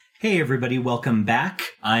Hey everybody, welcome back.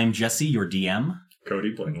 I'm Jesse, your DM.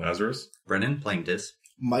 Cody playing Lazarus. Brennan playing Dis.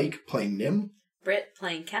 Mike playing Nim. Britt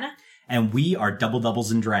playing Kenna. And we are Double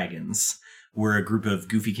Doubles and Dragons. We're a group of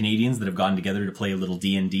goofy Canadians that have gotten together to play a little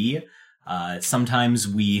D&D. Sometimes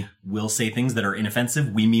we will say things that are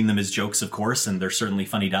inoffensive. We mean them as jokes, of course, and they're certainly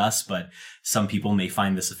funny to us, but some people may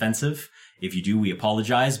find this offensive. If you do, we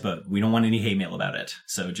apologize, but we don't want any hate mail about it.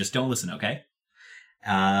 So just don't listen, okay?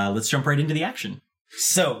 Let's jump right into the action.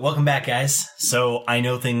 So, welcome back, guys. So, I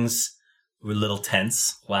know things were a little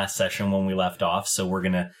tense last session when we left off, so we're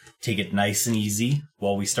going to take it nice and easy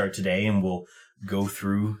while we start today, and we'll go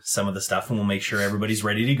through some of the stuff, and we'll make sure everybody's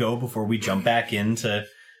ready to go before we jump back into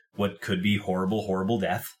what could be horrible, horrible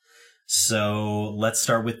death. So, let's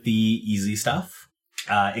start with the easy stuff.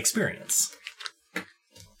 Experience.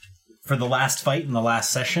 For the last fight in the last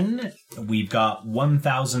session, we've got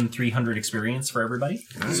 1,300 experience for everybody.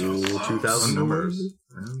 So 2,000 numbers.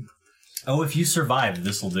 Oh, if you survive,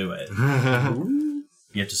 this will do it. You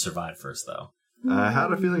have to survive first, though. I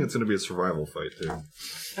had a feeling it's going to be a survival fight, too.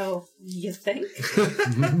 Oh, you think?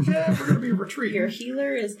 Yeah, we're going to be retreating. Your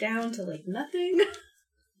healer is down to, nothing?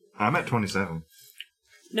 I'm at 27.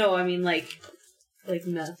 No, I mean, like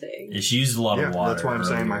nothing. She used a lot of water. That's why I'm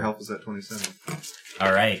saying earlier. my health is at 27.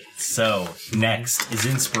 All right, so next is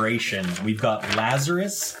inspiration. We've got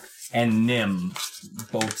Lazarus and Nim.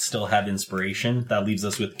 Both still have inspiration. That leaves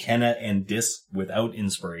us with Kenna and Dis without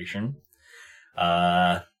inspiration.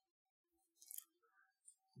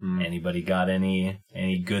 Anybody got any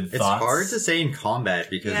good thoughts? It's hard to say in combat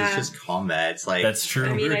because Yeah. it's just combat. It's like That's true.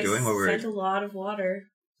 I mean, we were I doing what we spent were. a lot of water.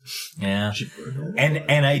 Yeah.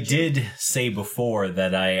 And I did say before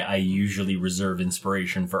that I usually reserve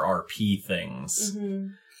inspiration for RP things. Mm-hmm.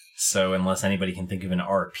 So unless anybody can think of an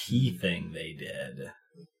RP thing they did.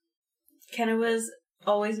 Kenna was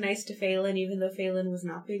always nice to Phelan, even though Phelan was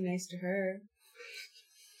not being nice to her.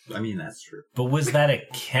 I mean, that's true. But was that a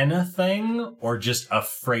Kenna thing or just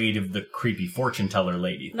afraid of the creepy fortune teller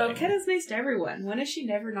lady thing? No, Kenna's nice to everyone. When has she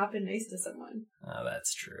never not been nice to someone? Oh,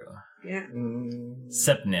 that's true. Yeah.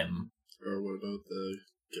 Sepnim. Or what about the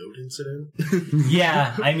goat incident?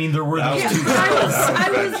 Yeah, I mean, there were those two. I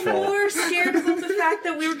was more scared about the fact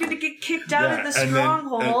that we were going to get kicked out of the and then-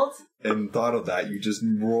 stronghold. And thought of that, you just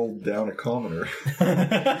rolled down a commoner.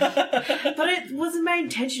 But it wasn't my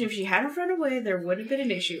intention. If she hadn't run away, there wouldn't have been an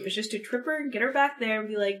issue. It was just to trip her and get her back there and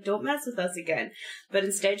be like, don't mess with us again. But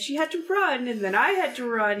instead, she had to run, and then I had to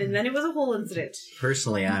run, and then it was a whole incident.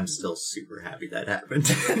 Personally, I'm still super happy that happened.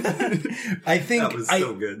 I think That was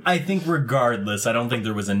so good. I think regardless, I don't think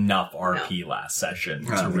there was enough RP last session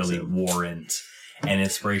I to don't really think so. warrant an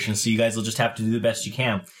inspiration. So you guys will just have to do the best you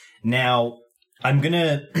can. Now, I'm going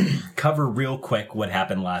to cover real quick what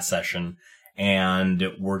happened last session, and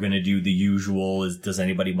we're going to do the usual does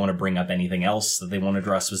anybody want to bring up anything else that they want to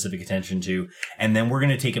draw specific attention to? And then we're going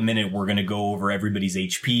to take a minute. We're going to go over everybody's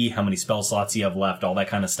HP, how many spell slots you have left, all that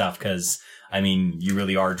kind of stuff, because, I mean, you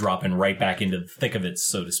really are dropping right back into the thick of it,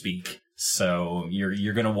 so to speak. So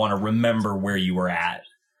you're going to want to remember where you were at,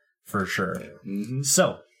 for sure. Mm-hmm.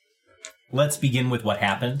 So, let's begin with what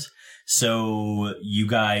happened. So, you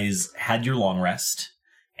guys had your long rest,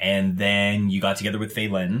 and then you got together with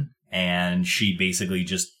Phelan, and she basically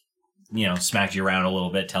just, smacked you around a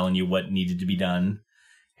little bit, telling you what needed to be done,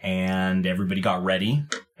 and everybody got ready,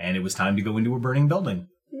 and it was time to go into a burning building.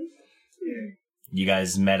 You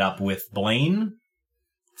guys met up with Blaine,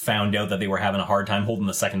 found out that they were having a hard time holding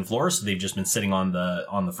the second floor, so they've just been sitting on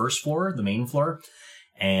the first floor, the main floor,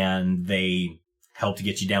 and they helped to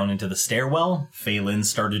get you down into the stairwell. Phelan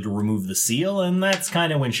started to remove the seal, and that's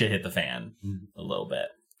kind of when shit hit the fan a little bit.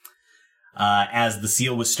 As the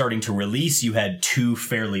seal was starting to release, you had two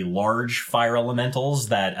fairly large fire elementals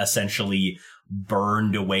that essentially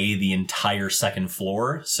burned away the entire second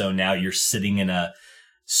floor. So now you're sitting in a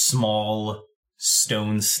small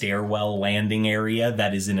stone stairwell landing area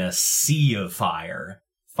that is in a sea of fire.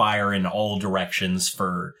 Fire in all directions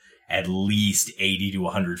for at least 80 to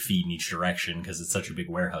 100 feet in each direction because it's such a big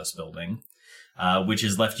warehouse building, which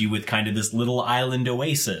has left you with kind of this little island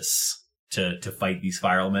oasis to fight these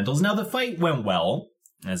fire elementals. Now, the fight went well,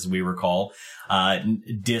 as we recall.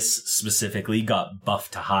 Dis specifically got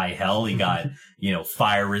buffed to high hell. He got,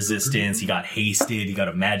 fire resistance. He got hasted. He got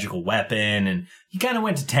a magical weapon, and he kind of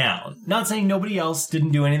went to town. Not saying nobody else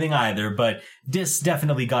didn't do anything either, but Dis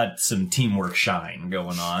definitely got some teamwork shine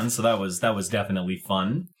going on. So that was definitely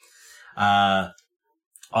fun.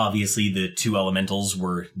 Obviously the two elementals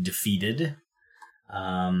were defeated.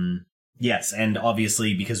 Yes, and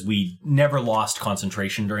obviously because we never lost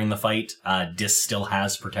concentration during the fight, Dis still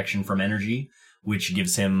has protection from energy, which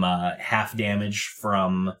gives him half damage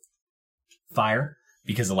from fire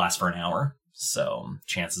because it lasts for an hour. So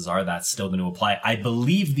chances are that's still going to apply. I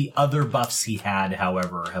believe the other buffs he had,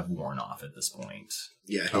 however, have worn off at this point.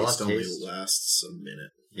 Yeah, I haste lost only haste. lasts a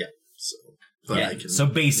minute. Yeah. So, but Yeah. I can. So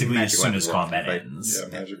basically, as Magic soon as weapon works, combat right? ends. Yeah,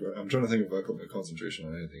 magic. I'm trying to think if I put my concentration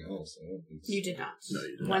on anything else. I don't think You did not. No,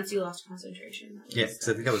 you did not. Once you lost concentration. that was- Yeah, because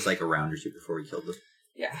I think that was like a round or two before we killed them.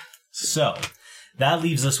 Yeah. So that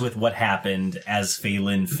leaves us with what happened as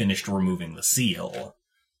Phelan finished removing the seal.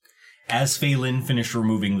 As Phelan finished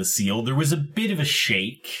removing the seal, there was a bit of a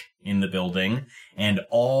shake in the building, and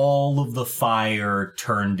all of the fire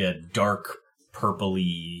turned a dark,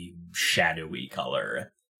 purpley, shadowy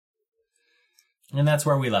color. And that's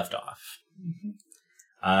where we left off.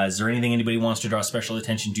 Is there anything anybody wants to draw special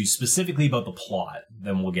attention to specifically about the plot?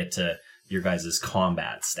 Then we'll get to your guys'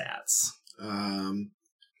 combat stats.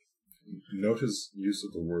 Note his use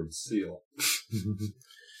of the word seal.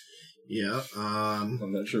 Yeah.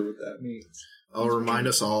 I'm not sure what that means. I'll remind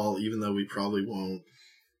us all, even though we probably won't.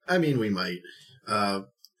 I mean, we might.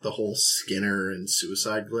 The whole Skinner and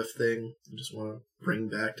suicide glyph thing. I just want to bring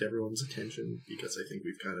back to everyone's attention because I think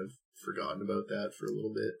we've kind of forgotten about that for a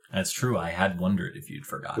little bit. That's true. I had wondered if you'd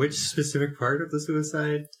forgotten. Which specific part of the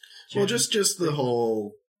suicide? Well, just the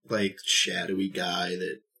whole like shadowy guy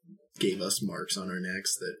that gave us marks on our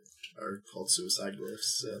necks that are called suicide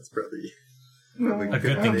glyphs. So That's probably A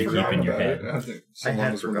good thing to keep in your head. I think so I long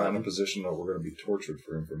had as we're not in a forgotten. position that we're going to be tortured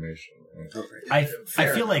for information. Right? oh, right. I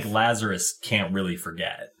feel like Lazarus can't really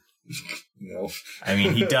forget. No. I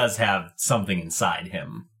mean, he does have something inside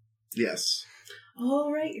him. yes.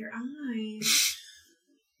 Oh, right, your eyes.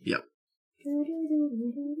 Yep.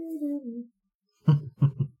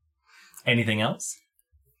 Anything else?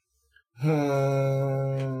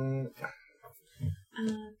 Uh,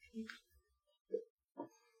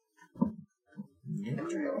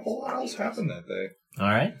 A whole lot else happened that day. All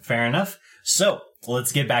right, fair enough. So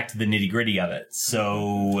let's get back to the nitty gritty of it.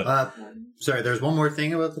 So Sorry, there's one more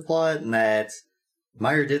thing about the plot, and that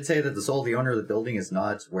Meyer did say that the soul of the owner of the building is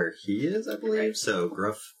not where he is, I believe. So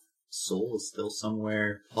Gruff's soul is still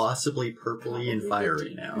somewhere, possibly purpley and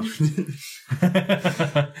fiery now.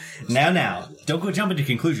 now, don't go jumping to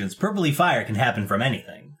conclusions. Purpley fire can happen from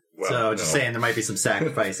anything. So just saying there might be some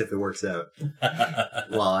sacrifice if it works out.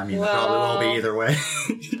 Well, I mean, it Well- probably will be either way.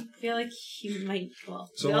 I feel like he might. Well,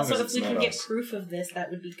 So we long also, as if it's we not can get us. proof of this,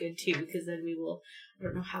 that would be good too, because then we will. I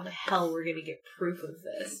don't know how the hell we're going to get proof of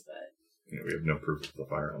this, but You know, we have no proof of the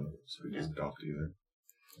fire on it, so we just adopt either.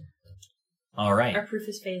 All right. our proof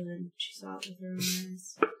is Phelan. She saw it with her own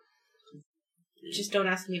eyes. Just don't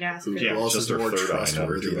ask me to ask her. Yeah, Who else just is our more third eye, not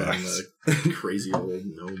trustworthy two than eyes. the crazy old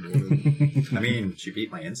gnome woman? I mean, she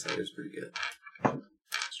beat my insight. It was pretty good.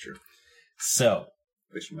 It's true. So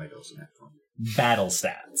Which you might also have fun. battle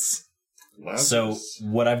stats. So Lazarus.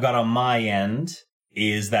 what I've got on my end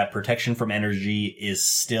is that protection from energy is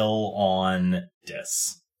still on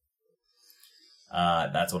Dis.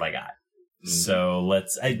 That's what I got. So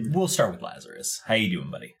we'll start with Lazarus. How you doing,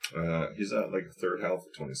 buddy? He's at like third health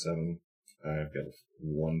at 27. I've got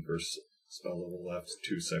 1 first spell level left,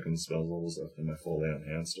 2 second spell levels left, and my full lay on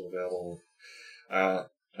hand still available.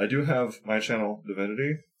 I do have my channel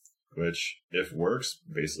Divinity, which, if works,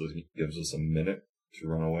 basically gives us a minute to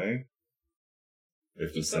run away.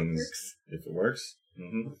 If this thing's, if it works.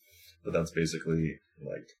 But that's basically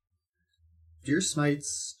like, Do your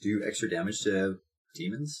smites do extra damage to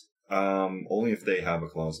demons? only if they have a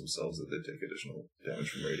clause themselves that they take additional damage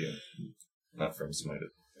from Radiant, not from Smite.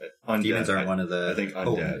 Undead, Demons are one of the... I think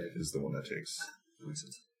Oh, Undead is the one that takes. makes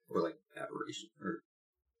sense. Or like aberration. Or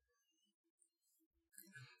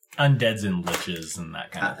Undeads and liches and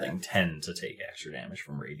that kind of thing tend to take extra damage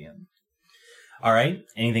from Radiant. All right.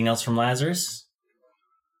 Anything else from Lazarus?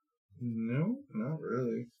 No, not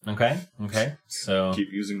really. Okay. So Keep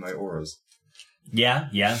using my auras. yeah.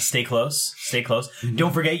 Stay close.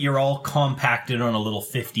 Don't forget, you're all compacted on a little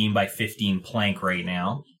 15 by 15 plank right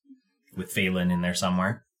now, with Phelan in there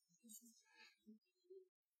somewhere.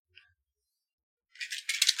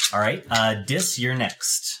 All right, Dis, you're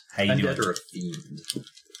next. How you undead doing? or a fiend?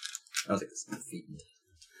 I don't think it's a fiend.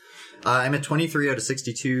 I'm at 23 out of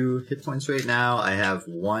 62 hit points right now. I have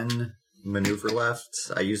 1 maneuver left.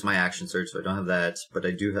 I use my action surge, so I don't have that, but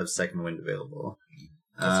I do have second wind available.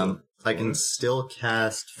 I can still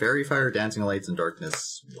cast Fairy Fire, Dancing Lights, and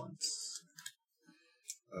Darkness once.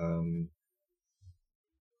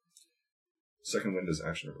 Second wind is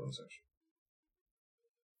action or bonus action.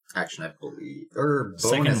 Action, I believe. Or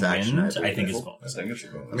Second bonus action, wind, believe. I think is I bonus. think it's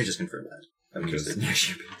your bonus. Let me just confirm that. I haven't Because- used it in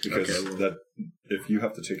action. because Okay, well- that if you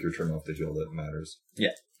have to take your turn off the heal, that matters. Yeah.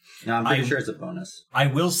 No, I'm pretty sure it's a bonus. I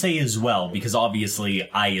will say as well, because obviously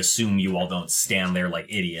I assume you all don't stand there like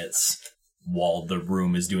idiots while the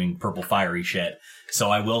room is doing purple fiery shit. So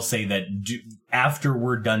I will say that after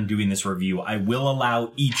we're done doing this review, I will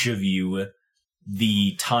allow each of you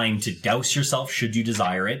the time to douse yourself should you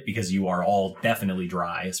desire it, because you are all definitely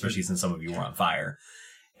dry, especially since some of you were on fire.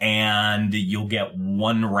 And you'll get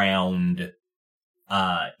 1 round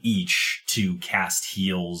each to cast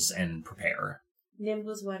heals and prepare. Nim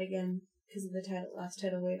was what again? Because of the last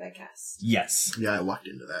tidal wave I cast. Yes. Yeah, I lucked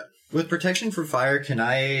into that. With protection from fire, can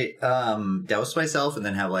I douse myself and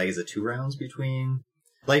then have is it 2 rounds between?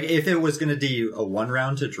 Like, if it was going to do a 1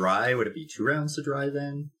 round to dry, would it be 2 rounds to dry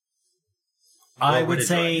then? I would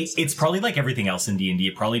say it's probably like everything else in D&D.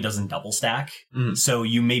 It probably doesn't double stack. Mm. So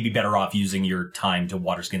you may be better off using your time to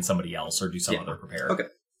water skin somebody else or do some other prepare. Okay.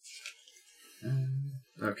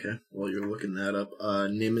 Okay, well, you're looking that up.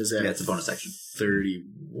 Nim is at it's a bonus action.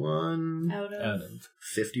 31 Out of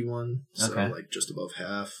 51, so Okay. just above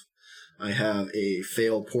half. I have a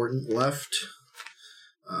fail portent left.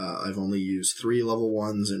 I've only used 3 level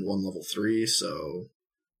 1s and 1 level 3, so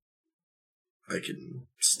I can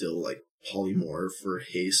still polymorph for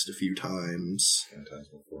haste a few times.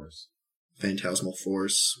 Phantasmal Force. Phantasmal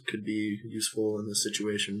Force could be useful in this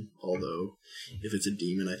situation, although if it's a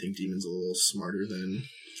demon, I think demon's a little smarter than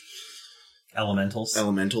Elementals.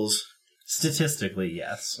 elementals. Statistically,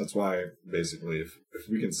 yes. That's why, basically, if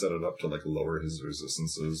we can set it up to lower his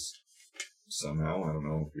resistances somehow, I don't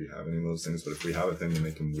know if we have any of those things, but if we have a thing to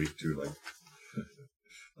make him weak to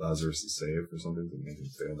Lazarus' save or something to make him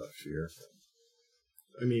fail that fear.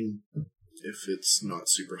 I mean, if it's not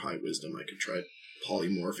super high wisdom, I could try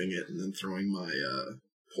polymorphing it and then throwing my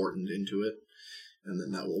portent into it, and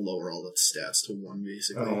then that will lower all its stats to 1,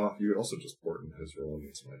 basically. Oh, well, you could also just portent his roll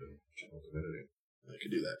against my channel divinity. I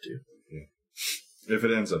could do that too. Yeah. If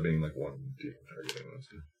it ends up being 1 demon targeting those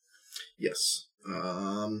two. Yes.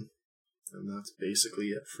 And that's basically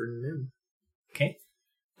it for Nim. Okay.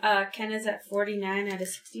 Ken is at 49 out of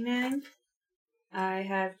 69. I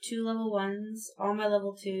have 2 level 1s, all my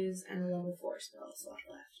level 2s, and a level 4 spell slot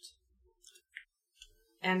left.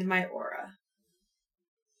 And my aura.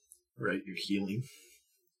 Right, you're healing.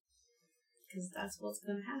 Because that's what's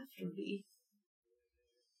going to have to be.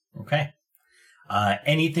 Okay.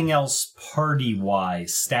 Anything else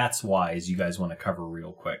party-wise, stats-wise, you guys want to cover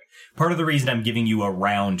real quick? Part of the reason I'm giving you a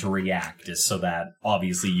round to react is so that,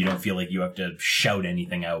 obviously, you don't feel like you have to shout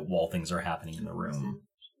anything out while things are happening in the room.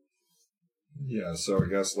 Yeah, so I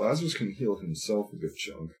guess Lazarus can heal himself a good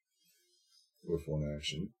chunk with 1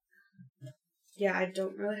 action. Yeah, I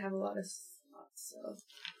don't really have a lot of slots, so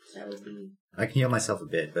that would be... I can heal myself a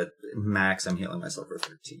bit, but max I'm healing myself for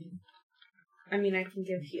 13. I mean, I can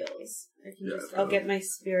give heals. Yeah, I'll get my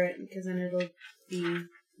spirit, because then it'll be...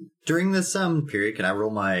 During this period, can I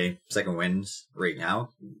roll my second wind right now?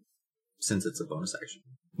 Since it's a bonus action.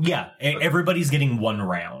 Yeah, everybody's getting 1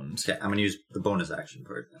 round. Okay, I'm going to use the bonus action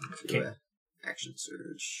for it then. To Okay. action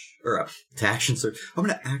surge. Or to action surge. I'm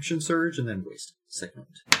going to action surge and then waste second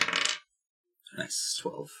wind. Nice,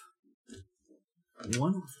 12.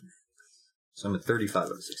 1 off. So I'm at 35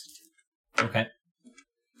 out of 62. Okay.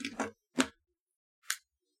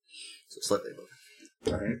 So slightly above.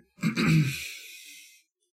 Alright.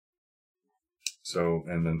 So,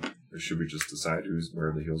 and then should we just decide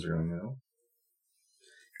where the heals are going now?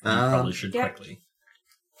 You probably should yeah. quickly.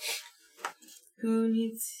 Who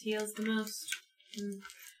needs heals the most?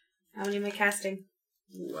 How many am I casting?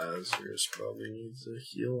 Lazarus probably needs a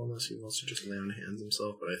heal unless he wants to just lay on hands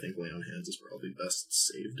himself, but I think lay on hands is probably best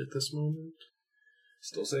saved at this moment.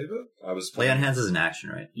 Still save it? I was Lay on hands is an action,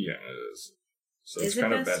 right? Yeah, it is. So Is it's it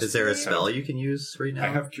kind of best? best. Is there a spell you can use right now? I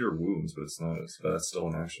have Cure Wounds, but it's not. But that's still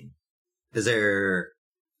an action. Is there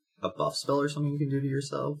a buff spell or something you can do to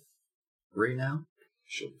yourself right now?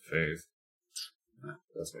 Shield of Faith. Oh.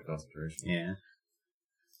 That's my concentration. Yeah.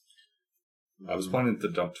 I was planning to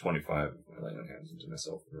dump 25 of my lay on hands into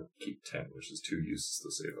myself or keep 10, which is 2 uses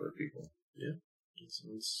to save other people. Yeah, that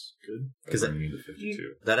sounds good. Because That brings me to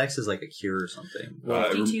 52. that X is like a cure or something.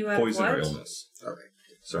 52 out of poison or what? illness. Alright.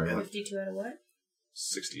 Sorry, 52 out of what?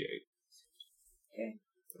 68. Okay.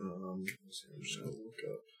 So I'm just gonna look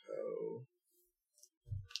up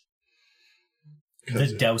how.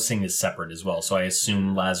 The dousing is separate as well, so I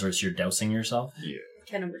assume, Lazarus, you're dousing yourself? Yeah.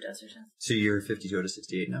 Can number does yourself. So you're 52 out of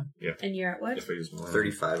 68 now? And you're at what? If I use more.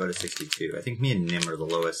 35 out of 62. I think me and Nim are the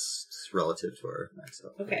lowest relative to our max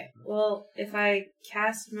up. Okay. Well, if I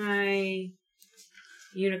cast my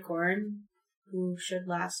unicorn, who should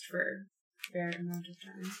last for a fair amount of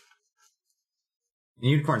time.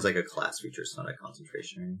 Unicorn's like a class feature, it's not a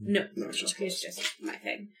concentration or anything. No, No, it's just it's just my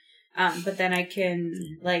thing. But then I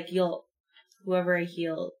can, like, whoever I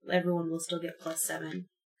heal, everyone will still get +7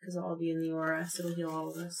 because I'll be in the aura, so it'll heal all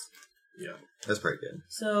of us. Yeah. That's pretty good.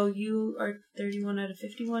 So you are 31 out of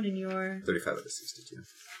 51, and you're 35 out of 62.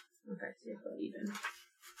 okay. So you're about even.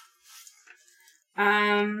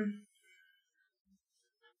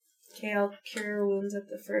 Okay, I'll cure wounds at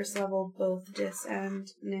the first level, both Dis and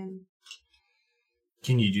Nim.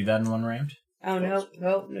 Can you do that in one round? Oh no,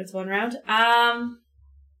 it's one round.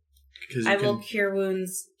 Because I will cure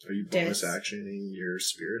wounds. Are you bonus actioning your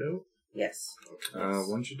spirit out? Yes. Why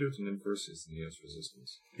don't you do it to Nim first? Since he has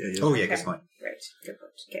resistance. Yeah. Oh, yeah, Okay. good point. Right. Good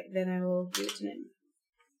point. Okay, then I will do it to Nim.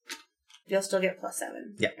 You'll still get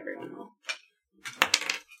 +7. Yeah. Everyone will.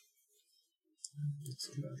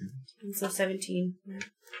 And so 17.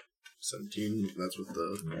 17. That's what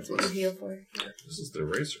the. That's what you heal for. This is the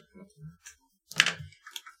eraser.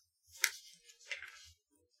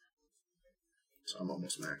 So I'm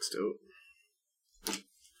almost maxed out.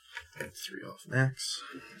 I have 3 off max.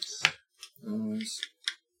 Nice.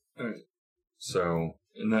 Alright. So,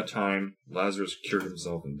 in that time, Lazarus cured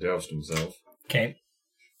himself and doused himself. Okay.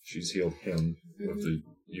 She's healed him with the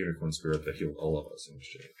unicorn spirit that healed all of us in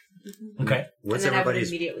exchange. Okay. What's and then everybody's...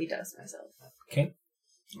 I would immediately dust myself. Okay.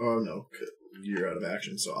 Oh no, you're out of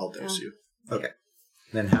action, so I'll douse you. Okay.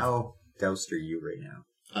 Then how doused are you right now?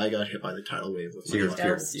 I got hit by the tidal wave with So my you're weapon.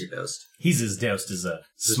 doused. you're doused. He's as doused as a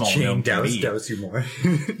small chain gnome can douse, be. douse you more.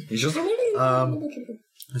 He's just I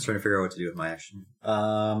was trying to figure out what to do with my action.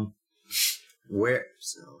 Where?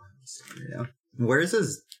 So, let's see here now. Where is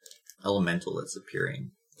this elemental that's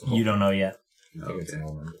appearing? You don't know yet. I think it's an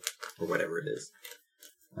element. Or whatever it is.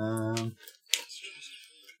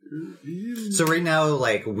 So right now,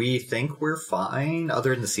 like, we think we're fine.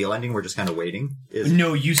 Other than the seal ending, we're just kind of waiting.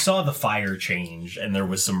 No, you saw the fire change, and there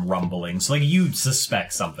was some rumbling. So, like, you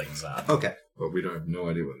suspect something's up. Okay. But we don't have no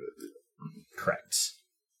idea what it is. Correct.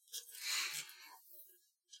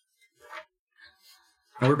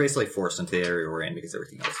 And we're basically forced into the area we're in because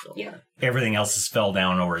everything else fell. Yeah. Everything else is fell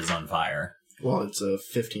down or is on fire. Well, it's a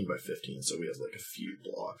 15 by 15, so we have like a few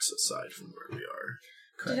blocks aside from where we are.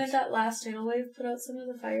 Didn't that last tidal wave put out some of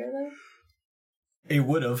the fire, though? It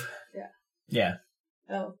would have. Yeah. Yeah,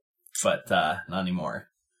 Oh. but not anymore.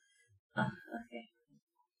 Oh, okay.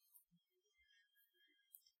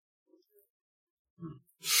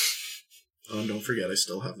 Oh, and don't forget, I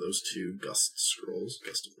still have those 2 gust scrolls,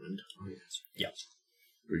 gust of wind. Oh, yes.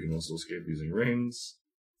 We can also escape using reins.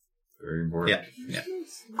 Very important. Yeah.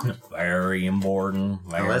 Very important.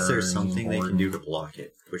 Unless there's very something they can do to block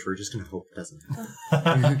it, which we're just going to hope doesn't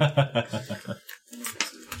happen.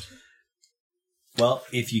 Well,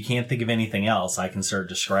 if you can't think of anything else, I can start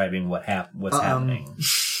describing what's happening. I'm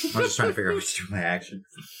just trying to figure out what to do with my action.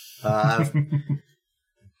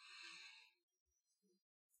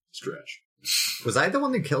 Stretch. Was I the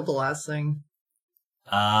one that killed the last thing?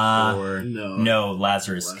 Or No,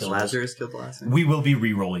 Lazarus killed. Lazarus killed the last thing? We will be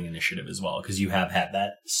re-rolling initiative as well, because you have had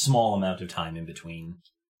that small amount of time in between.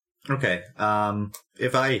 Okay.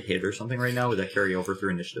 If I hit or something right now, would that carry over through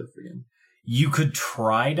initiative again? You could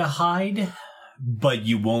try to hide, but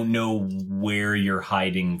you won't know where you're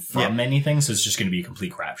hiding from anything, so it's just going to be a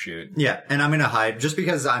complete crapshoot. Yeah, and I'm going to hide just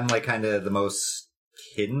because I'm like kind of the most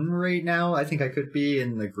hidden right now. I think I could be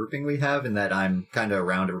in the grouping we have, in that I'm kind of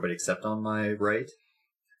around everybody except on my right.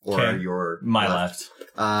 Or Okay. your My left.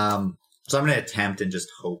 So I'm going to attempt and just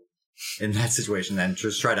hope in that situation, then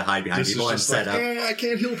just try to hide behind people and set up. I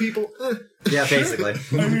can't heal people. Yeah, basically.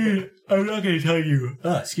 I'm not going to tell you.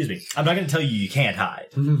 Excuse me. I'm not going to tell you you can't hide.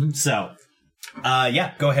 So,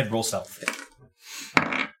 yeah, go ahead, roll stealth.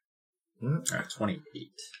 Alright, 28.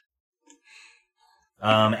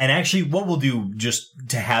 And actually, what we'll do, just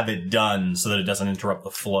to have it done so that it doesn't interrupt the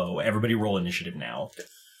flow, everybody roll initiative now.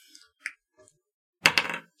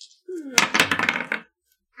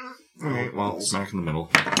 Alright, well, smack in the middle.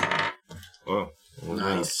 Oh.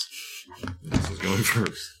 Nice. This is going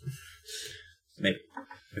first. Maybe.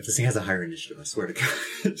 If this thing has a higher initiative, I swear to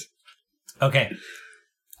God. Okay.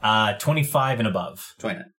 25 and above.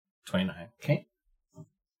 29. 29. Okay.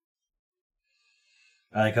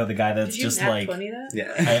 I like how the guy that's Did you just nat like... 20 that?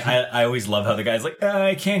 Yeah. I always love how the guy's like,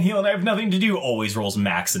 I can't heal and I have nothing to do. Always rolls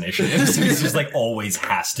max initiative. So he's just like always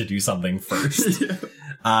has to do something first.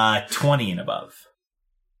 20 and above.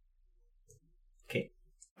 Okay.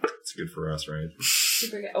 It's good for us, right?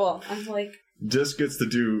 Super good. Well, I'm like... Disc gets to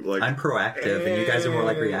do, like... I'm proactive, and you guys are more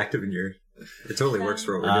like reactive, and it totally works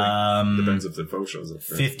for what we're doing. Depends if the foe shows up.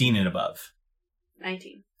 15 and above.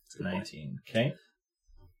 19. 19. Okay.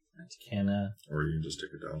 That's Kenna. Or you can just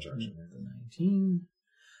take a dodge action. 19.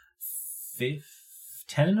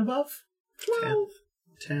 10 and above? 12.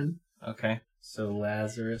 10. Okay. So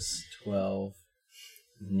Lazarus, 12.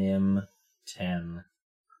 Nim, 10.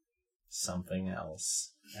 Something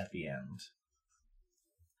else at the end.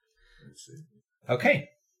 Let's see. Okay.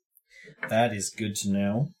 That is good to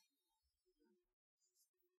know.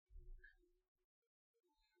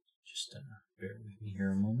 Just bear with me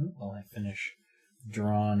here a moment while I finish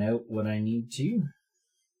drawing out what I need to.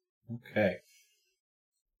 Okay.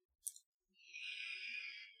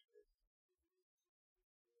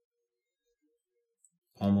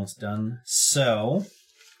 Almost done. So,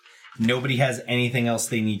 nobody has anything else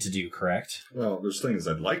they need to do, correct? Well, there's things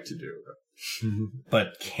I'd like to do.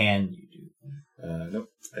 But can you do them? Nope,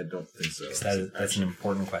 I don't think so. 'Cause that's an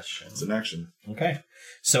important question. It's an action. Okay.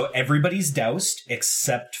 So everybody's doused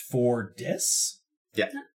except for Dis.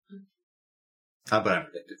 Yeah. But I'm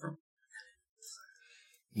protected from.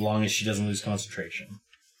 Long as she doesn't lose concentration.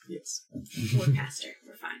 Yes. Warcaster,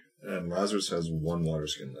 we're fine. And Lazarus has 1 water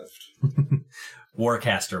skin left.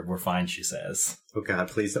 Warcaster, we're fine, she says. Oh god,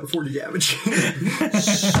 please, not 40 damage.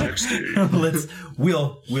 60.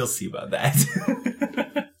 We'll see about that.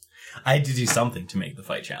 I had to do something to make the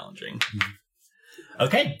fight challenging.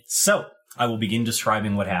 Okay, so I will begin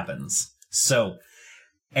describing what happens. So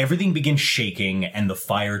everything begins shaking and the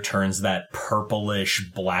fire turns that purplish,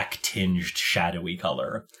 black-tinged, shadowy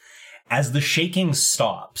color. As the shaking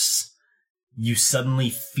stops, you suddenly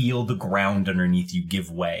feel the ground underneath you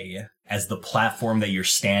give way as the platform that you're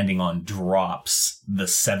standing on drops the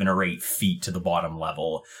 7 or 8 feet to the bottom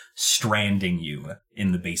level, stranding you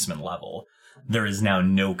in the basement level. There is now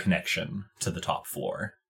no connection to the top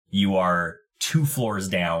floor. You are 2 floors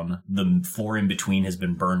down. The floor in between has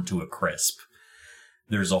been burned to a crisp.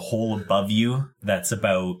 There's a hole above you that's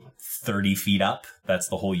about 30 feet up. That's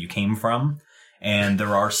the hole you came from. And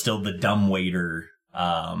there are still the dumbwaiter,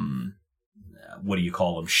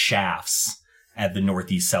 shafts at the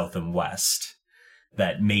northeast, south, and west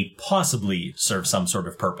that may possibly serve some sort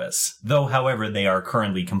of purpose. Though, however, they are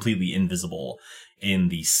currently completely invisible in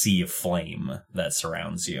the sea of flame that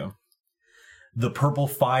surrounds you. The purple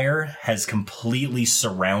fire has completely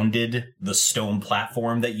surrounded the stone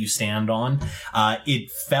platform that you stand on. It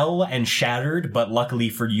fell and shattered, but luckily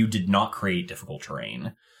for you did not create difficult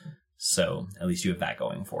terrain. So at least you have that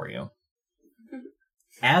going for you.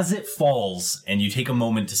 As it falls, and you take a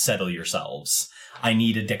moment to settle yourselves, I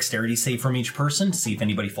need a dexterity save from each person to see if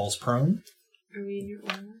anybody falls prone. Are we in your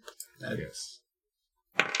order? I guess.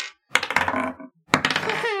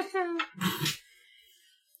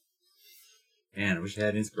 Man, I wish I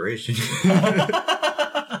had inspiration.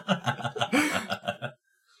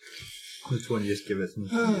 Which one just give us?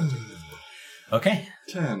 Okay.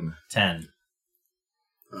 10. 10.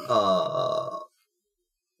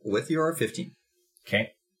 With the aura, 15.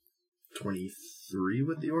 Okay. 23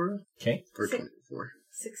 with the aura? Okay. Or Six. 24?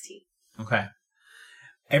 16. Okay.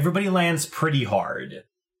 Everybody lands pretty hard,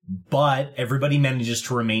 but everybody manages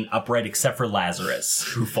to remain upright except for Lazarus,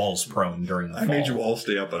 who falls prone during the I fall. made you all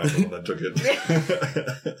stay up, and I'm the one that took it.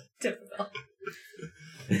 Typical.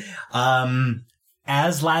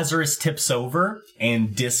 As Lazarus tips over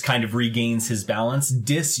and Dis kind of regains his balance,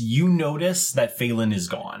 Dis, you notice that Phelan is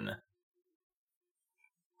gone.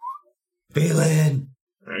 Phelan!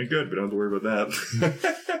 Alright, good. We don't have to worry about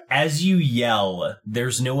that. As you yell,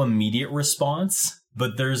 there's no immediate response,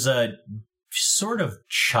 but there's a sort of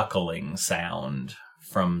chuckling sound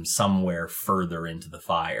from somewhere further into the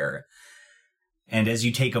fire. And as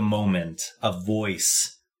you take a moment, a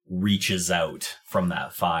voice reaches out from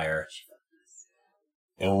that fire.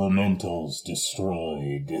 Elementals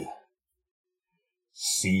destroyed.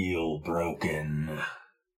 Seal broken.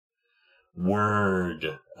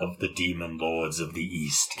 Word of the demon lords of the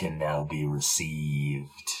east can now be received.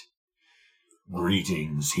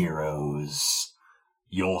 Greetings, heroes.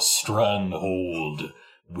 Your stronghold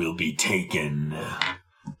will be taken,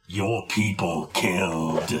 your people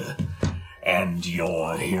killed, and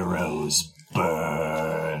your heroes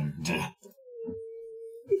burned.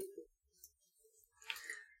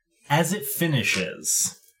 As it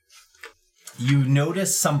finishes, you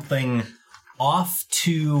notice something off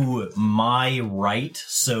to my right,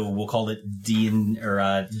 so we'll call it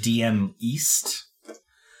DM East.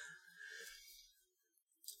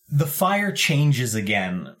 The fire changes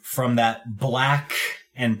again from that black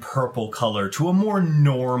and purple color to a more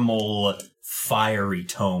normal, fiery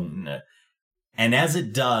tone. And as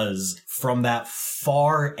it does, from that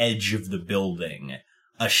far edge of the building,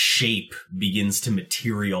 a shape begins to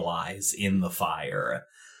materialize in the fire.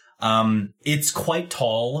 It's quite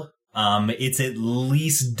tall. It's at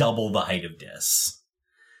least double the height of Dis.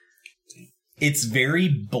 It's very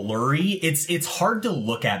blurry. It's hard to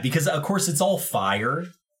look at because, of course, it's all fire.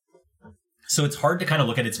 So it's hard to kind of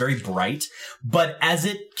look at. It's very bright. But as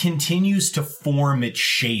it continues to form its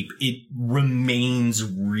shape, it remains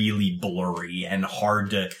really blurry and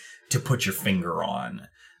hard to put your finger on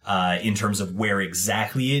in terms of where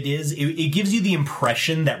exactly it is. It gives you the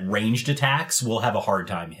impression that ranged attacks will have a hard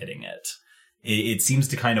time hitting it. It seems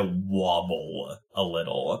to kind of wobble a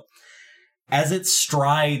little. As it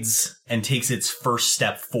strides and takes its first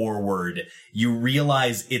step forward, you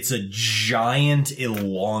realize it's a giant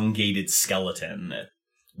elongated skeleton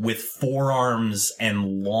with forearms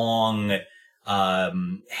and long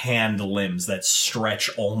hand limbs that stretch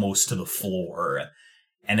almost to the floor.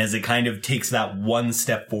 And as it kind of takes that one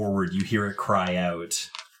step forward, you hear it cry out.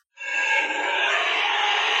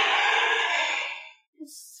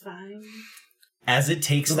 It's fine. As it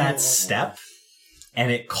takes that step, and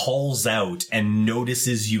it calls out and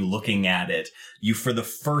notices you looking at it, you for the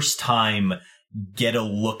first time get a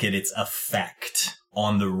look at its effect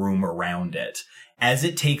on the room around it. As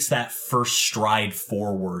it takes that first stride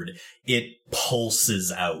forward, it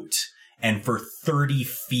pulses out. And for 30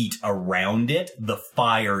 feet around it, the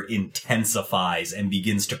fire intensifies and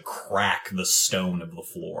begins to crack the stone of the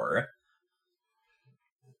floor.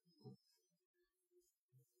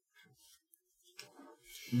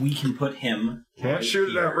 We can put him... Can't right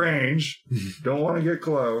shoot here. at range. Don't want to get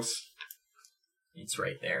close. It's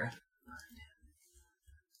right there.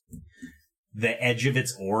 The edge of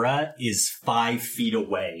its aura is 5 feet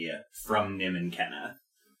away from Nim and Kenna.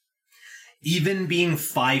 Even being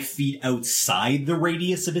 5 feet outside the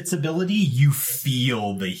radius of its ability, you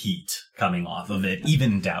feel the heat coming off of it,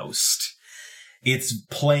 even doused. It's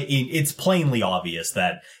plainly obvious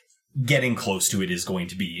that getting close to it is going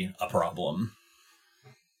to be a problem.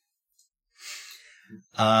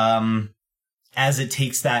 As it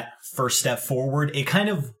takes that first step forward, it kind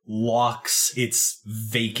of locks its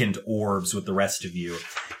vacant orbs with the rest of you,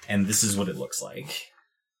 and this is what it looks like.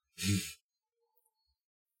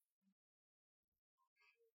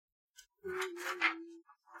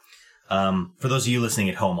 For those of you listening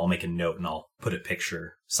at home, I'll make a note and I'll put a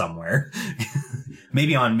picture somewhere.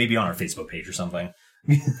 maybe on our Facebook page or something.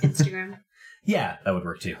 Instagram. Yeah, that would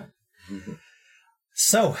work too.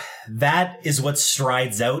 So, that is what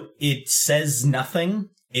strides out. It says nothing.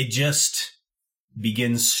 It just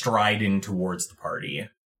begins striding towards the party.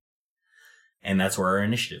 And that's where our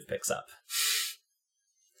initiative picks up.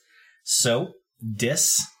 So,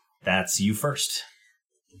 Dis, that's you first.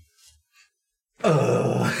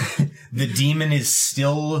 The demon is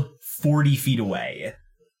still 40 feet away.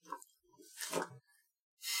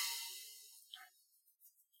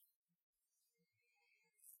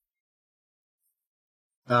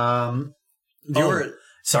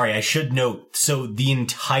 Sorry, I should note, so the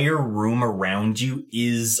entire room around you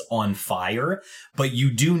is on fire, but you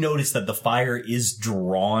do notice that the fire is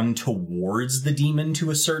drawn towards the demon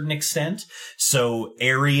to a certain extent. So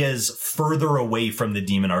areas further away from the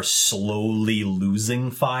demon are slowly losing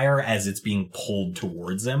fire as it's being pulled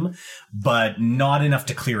towards him, but not enough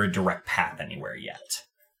to clear a direct path anywhere yet.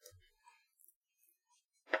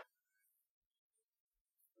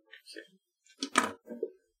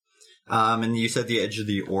 And you said the edge of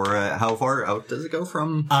the aura, how far out does it go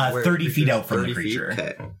from? 30 feet out from the creature.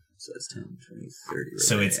 Okay. So it's 10, 20, 30. Right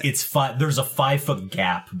So there. there's a 5-foot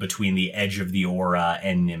gap between the edge of the aura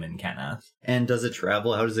and Nim and Kenna. And does it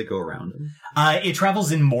travel? How does it go around him? It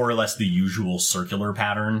travels in more or less the usual circular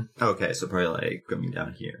pattern. Okay, so probably like going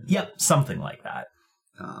down here. Yep, something like that.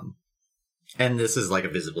 And this is like a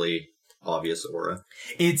visibly obvious aura.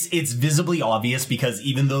 It's visibly obvious because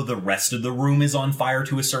even though the rest of the room is on fire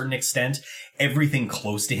to a certain extent, everything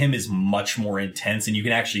close to him is much more intense, and you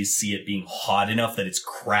can actually see it being hot enough that it's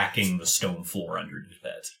cracking the stone floor underneath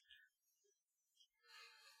it.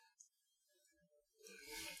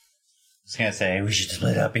 I was gonna say, we should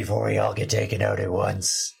split up before we all get taken out at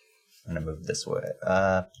once. I'm gonna move this way.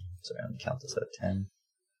 Sorry, I'm gonna count this at 10,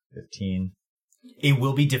 15. It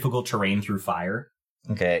will be difficult terrain through fire.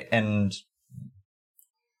 Okay, and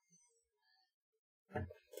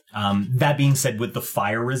that being said, with the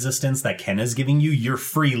fire resistance that Kenna's giving you, you're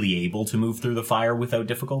freely able to move through the fire without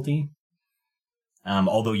difficulty.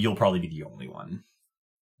 Although you'll probably be the only one.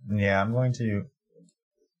 yeah, I'm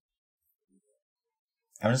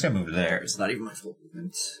just gonna move there. It's not even my full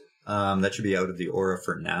movement. That should be out of the aura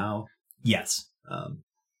for now. Yes.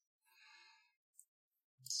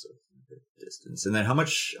 So distance, and then how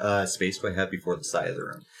much space do I have before the side of the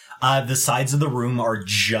room? The sides of the room are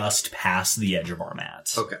just past the edge of our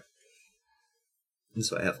mat. Okay. And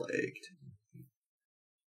so I have like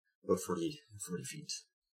about 40 feet.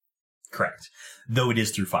 Correct. Though it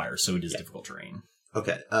is through fire, so it is difficult terrain.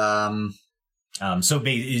 Okay. For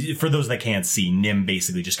those that can't see, Nim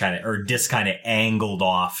basically just Dis kind of angled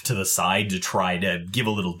off to the side to try to give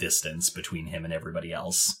a little distance between him and everybody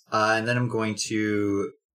else. And then I'm going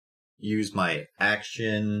to use my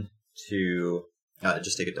action to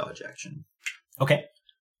just take a dodge action. Okay.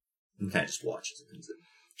 And kind of just watch as it comes in.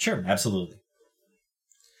 Sure, absolutely.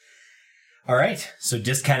 All right, so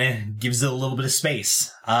Dis kind of gives it a little bit of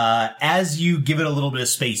space. As you give it a little bit of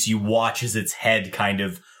space, you watch as its head kind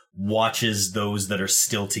of watches those that are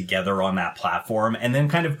still together on that platform, and then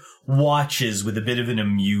kind of watches with a bit of an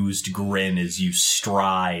amused grin as you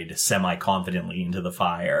stride semi-confidently into the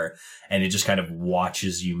fire, and it just kind of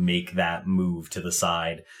watches you make that move to the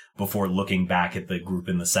side before looking back at the group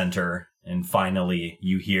in the center, and finally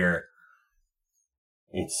you hear,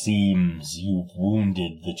 "It seems you've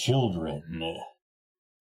wounded the children.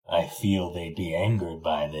 I feel they'd be angered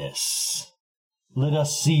by this. Let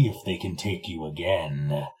us see if they can take you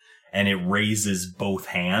again." And it raises both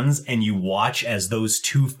hands, and you watch as those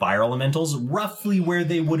two fire elementals, roughly where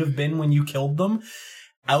they would have been when you killed them,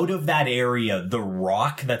 out of that area, the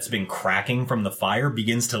rock that's been cracking from the fire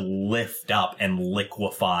begins to lift up and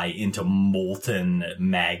liquefy into molten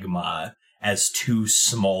magma as two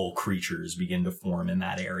small creatures begin to form in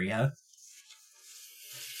that area.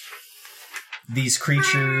 These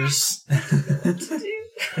creatures...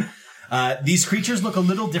 these creatures look a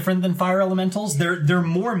little different than fire elementals. They're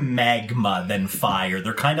more magma than fire.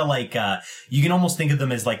 They're kind of like, you can almost think of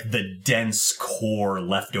them as like the dense core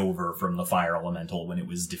left over from the fire elemental when it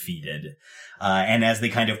was defeated. And as they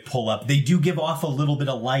kind of pull up, they do give off a little bit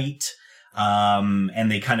of light,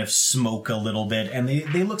 and they kind of smoke a little bit, and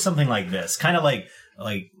they look something like this, kind of like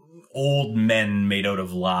old men made out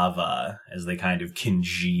of lava as they kind of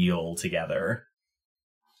congeal together.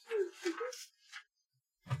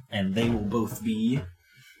 And they will both be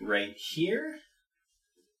right here.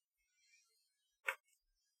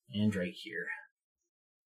 And right here.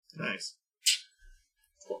 Nice.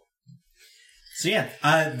 Cool. So yeah,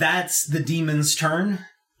 that's the demon's turn.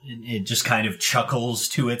 It just kind of chuckles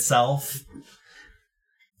to itself.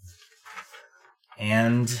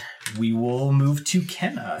 And we will move to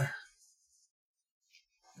Kenna.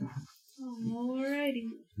 Alrighty.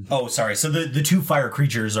 Oh, sorry. So the two fire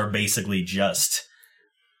creatures are basically just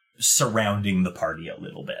surrounding the party a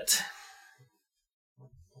little bit.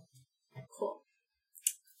 Cool.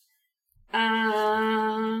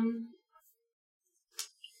 I'm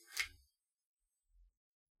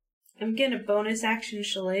getting a bonus action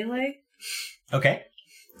shillelagh. Okay.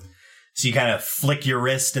 So you kind of flick your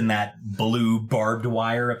wrist and that blue barbed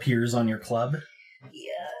wire appears on your club.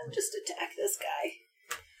 Yeah, just attack this guy.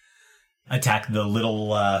 Attack the little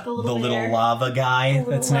bear. lava guy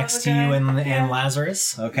little that's lava next to guy. you and Yeah.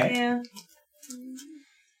 Lazarus. Okay. Yeah.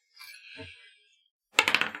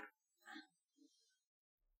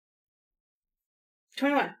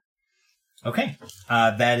 $21. Okay.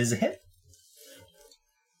 That is a hit.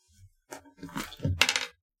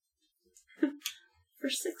 For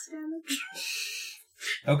 6 damage.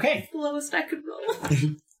 Okay. The lowest I could roll.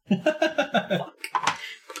 Fuck.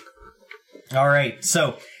 All right.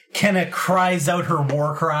 So Kenna cries out her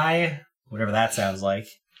war cry, whatever that sounds like.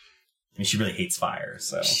 I mean, she really hates fire,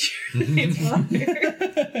 so. It's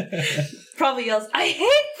fire. Probably yells, "I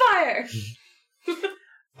hate fire!"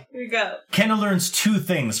 Here we go. Kenna learns two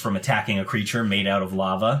things from attacking a creature made out of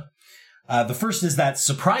lava. The first is that,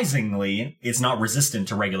 surprisingly, it's not resistant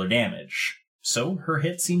to regular damage. So her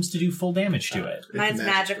hit seems to do full damage to it. Mine's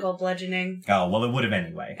magical bludgeoning. Oh, well, it would have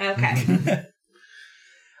anyway. Okay.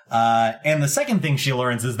 And the second thing she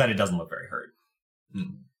learns is that it doesn't look very hurt.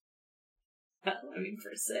 I mean,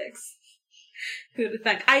 for 6. Who'd have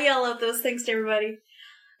thunk? I yell out those things to everybody.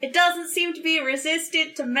 It doesn't seem to be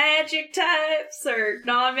resistant to magic types or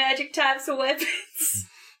non-magic types of weapons.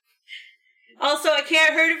 Also, I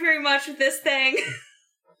can't hurt it very much with this thing.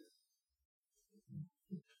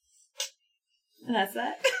 And that's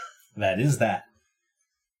that. That is that.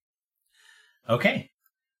 Okay.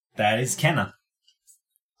 That is Kenna.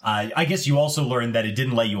 I guess you also learned that it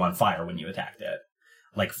didn't light you on fire when you attacked it.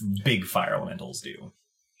 Like big fire elementals do.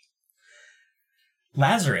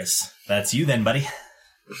 Lazarus, that's you then, buddy.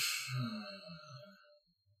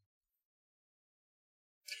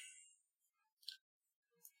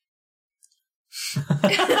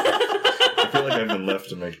 I feel like I've been left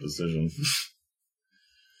to make a decision.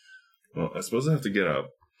 Well, I suppose I have to get up.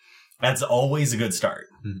 That's always a good start.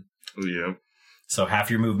 Oh, yeah. So half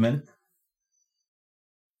your movement.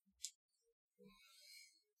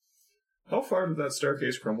 How far did that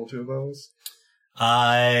staircase crumble to above us?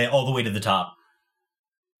 All the way to the top.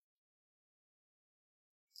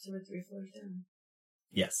 So we're 3 floors down.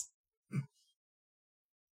 Yes.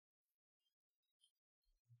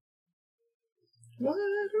 Wide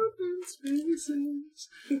open spaces.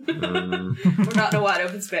 We're not in a wide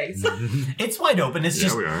open space. It's wide open. It's Yeah,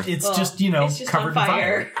 just, we are. it's Well, just, you know, it's just covered on in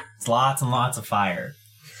fire. It's lots and lots of fire.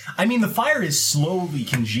 I mean, the fire is slowly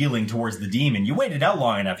congealing towards the demon. You waited out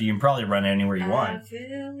long enough. You can probably run anywhere you I want.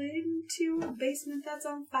 fell into a basement that's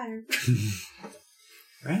on fire.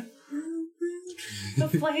 Right? The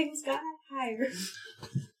flames got higher.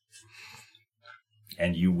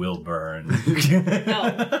 And you will burn.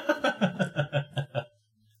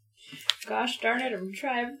 Gosh darn it, I'm gonna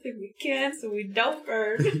try everything we can so we don't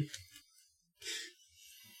burn.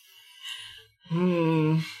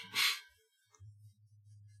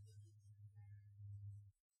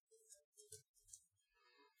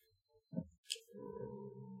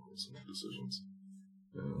 Some decisions.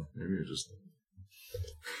 Maybe I just.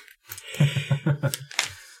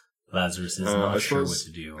 Lazarus is I not sure what suppose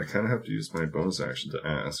to do. I kind of have to use my bonus action to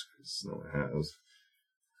ask. Because no one has.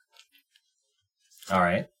 All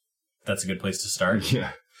right. That's a good place to start.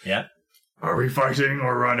 Yeah. Yeah. Are we fighting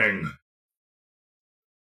or running?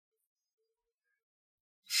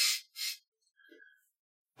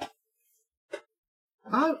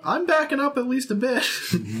 I'm backing up at least a bit.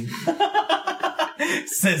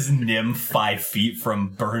 Says Nim 5 feet from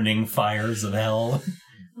burning fires of hell.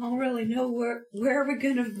 I don't really know where we're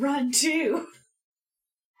gonna run to.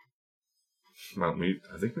 Well,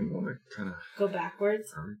 I think we want to kind of. Go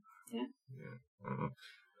backwards. Yeah. I don't know.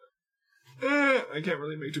 I can't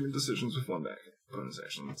really make too many decisions with one bonus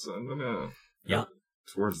action, so I'm gonna. Yeah.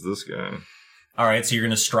 Towards this guy. All right, so you're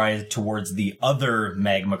going to stride towards the other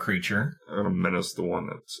magma creature. I'm gonna menace the one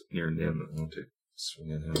that's near Nim. I'm gonna take a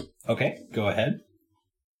swing at him Okay, go ahead.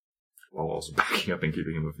 while also backing up and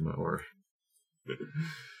keeping him within my aura.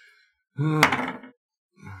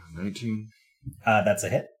 19. That's a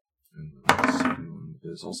hit. And the second one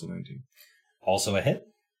is also 19. Also a hit.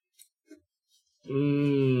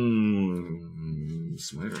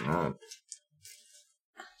 Smite or not?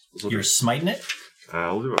 You're smiting it.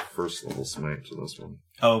 I'll do a first level smite to this one.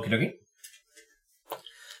 Oh, okie dokie.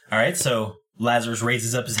 All right, so Lazarus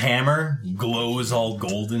raises up his hammer, glows all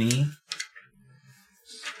goldeny.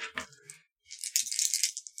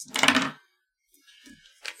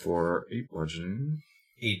 For 8 bludgeoning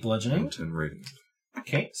 8 bludgeoning. and 10 radiant.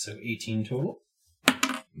 Okay, so 18 total.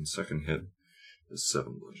 And second hit is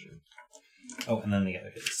 7 bludgeoning. Oh, and then the other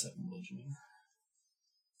hit is 7 bludgeoning.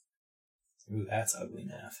 Ooh, that's ugly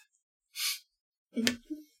math.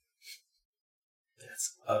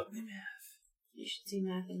 That's ugly math. You should see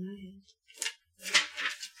math in my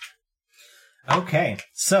head. Okay,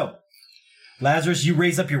 so Lazarus, you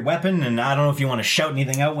raise up your weapon, and I don't know if you want to shout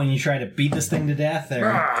anything out when you try to beat this thing to death.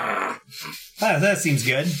 Or... that seems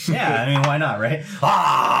good. Yeah, I mean, why not, right?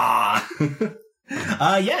 Ah!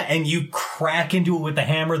 Yeah, and you crack into it with the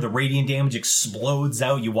hammer. The radiant damage explodes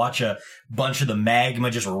out. You watch a bunch of the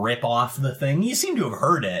magma just rip off the thing. You seem to have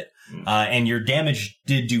heard it, and your damage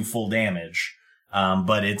did do full damage.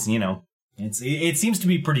 But it's, you know, it seems to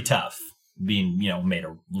be pretty tough, being, you know, made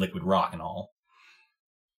of liquid rock and all.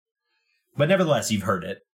 But nevertheless, you've heard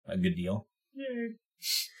it a good deal.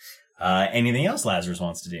 Anything else Lazarus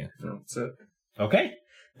wants to do? No, that's it. Okay,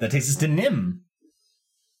 that takes us to Nim.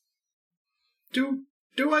 Do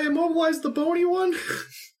I immobilize the bony one?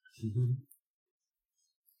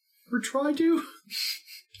 Or try to?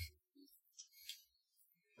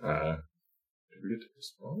 Did we get to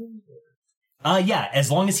respond? Yeah, as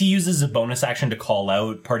long as he uses a bonus action to call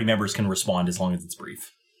out, party members can respond as long as it's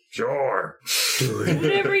brief. Sure.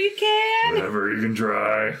 Whatever you can. Whatever you can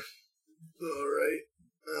try. Alright.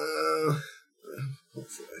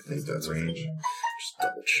 Hopefully I think that's range. Just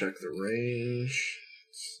double check the range.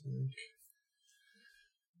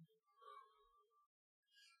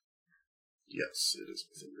 Yes, it is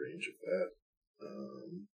within range of that.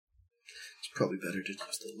 It's probably better to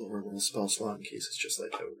use the lower level spell slot in case it's just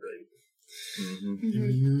like outright.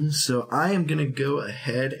 So I am gonna go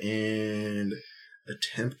ahead and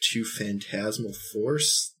attempt to phantasmal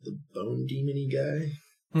force the bone demon-y guy.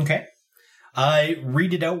 Okay.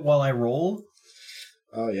 Read it out while I roll.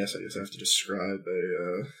 Oh yes, I just have to describe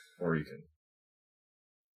a Or you can.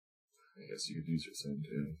 I guess you could use your thing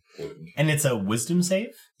too. Important. And it's a wisdom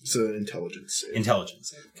save? it's an intelligence save.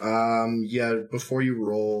 Intelligence save. Yeah, before you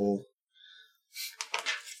roll,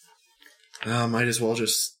 might as well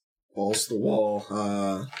just balls to the wall.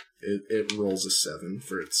 It rolls a 7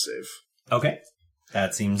 for its save. Okay.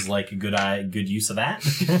 That seems like a good use of that.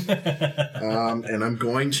 And I'm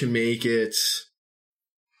going to make it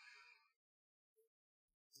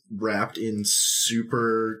wrapped in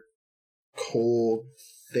super cold,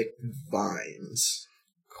 thick vines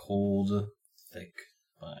Cold, thick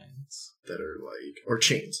vines. that are like, or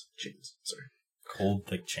chains, sorry. Cold,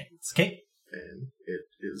 thick chains. Okay. And it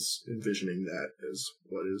is envisioning that as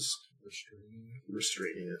what is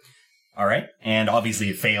restraining it. All right. And obviously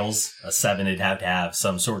it fails. A 7, it'd have to have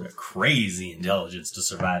some sort of crazy intelligence to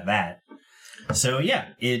survive that. So yeah,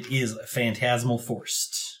 it is phantasmal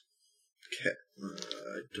forced. Okay.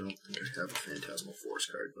 I don't think I have a Phantasmal Force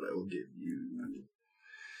card, but I will give you...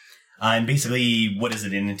 And basically, what is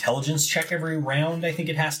it, an intelligence check every round I think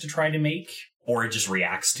it has to try to make? Or it just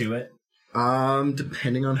reacts to it?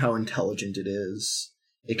 Depending on how intelligent it is,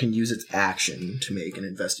 it can use its action to make an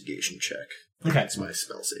investigation check. Okay. That's my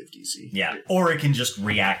spell save DC. Yeah. Or it can just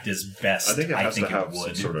react as best I think it has to have it some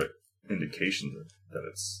would. sort of indication that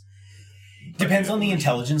it's... Depends on the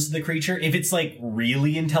intelligence of the creature. If it's, like,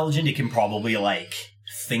 really intelligent, it can probably, like,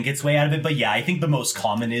 think its way out of it. But yeah, I think the most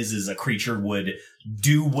common is a creature would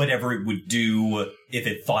do whatever it would do if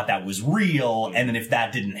it thought that was real, and then if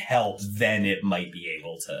that didn't help, then it might be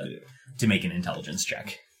able to make an intelligence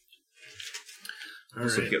check. All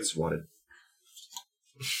So right. it gets swatted.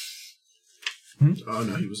 Oh,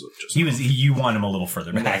 no, he was just... You want him a little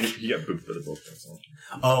further back. You get booped for the book, that's all.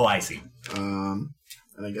 Oh, I see.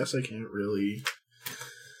 And I guess I can't really...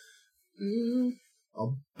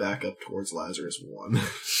 I'll back up towards Lazarus 1.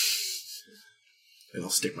 And I'll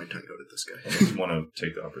stick my tongue out at this guy. I just want to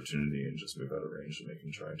take the opportunity and just move out of range and make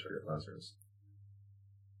him try and target Lazarus.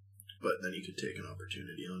 But then he could take an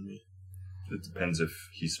opportunity on me. It depends if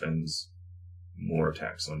he spends more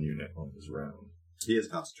attacks on you on his round. He has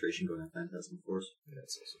concentration going on Phantasm Force. Yeah,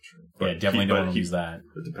 that's also true. Yeah, definitely don't want to use that.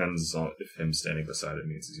 It depends on if him standing beside it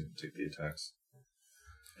means he's going to take the attacks.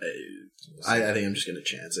 I think I'm just going to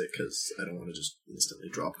chance it, because I don't want to just instantly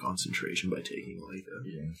drop concentration by taking, like, a...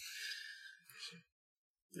 Yeah.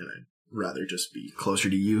 And I'd rather just be closer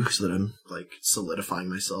to you, so that I'm, like, solidifying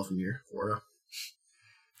myself in your aura.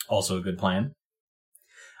 Also a good plan.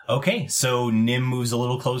 Okay, so Nim moves a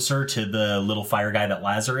little closer to the little fire guy that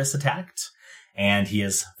Lazarus attacked, and he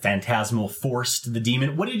has phantasmal forced the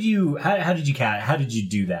demon. What did you? How did you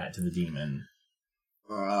do that to the demon?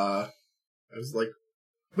 I was like,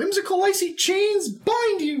 whimsical icy chains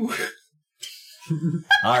bind you!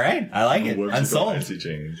 All right, I like it. I'm sold. Fancy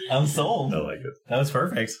change. I'm sold. I like it. That was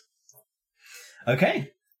perfect. Okay,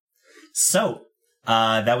 so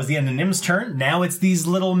that was the end of Nim's turn. Now it's these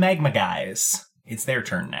little magma guys. It's their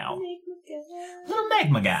turn now. Little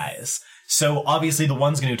magma guys. So obviously the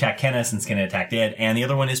one's going to attack Kenna since Kenna attacked it, and the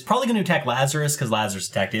other one is probably going to attack Lazarus because Lazarus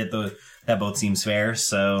attacked it. That both seems fair.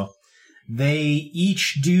 So they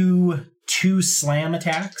each do 2 slam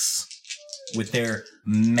attacks with their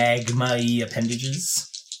magma-y appendages.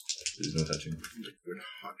 There's no touching. Liquid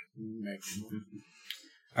hot magma.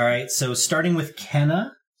 All right, so starting with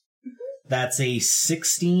Kenna, that's a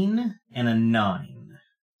 16 and a 9.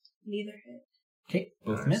 Neither hit. Okay,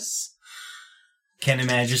 both Nice. miss. Kenna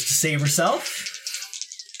manages to save herself.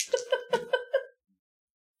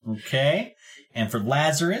 Okay, and for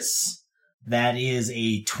Lazarus, that is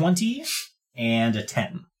a 20 and a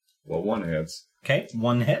 10. Well, one hits. Okay,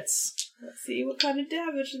 1 hits. Let's see what kind of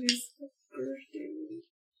damage these fuckers do.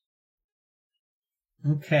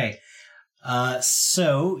 Okay,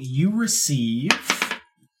 so you receive,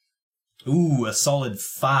 a solid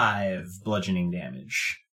 5 bludgeoning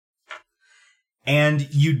damage. And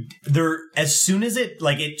as soon as it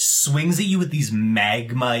swings at you with these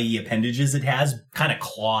magma-y appendages it has, kind of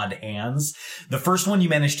clawed hands, the first one you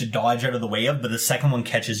manage to dodge out of the way of, but the second one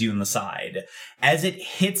catches you in the side. As it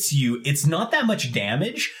hits you, it's not that much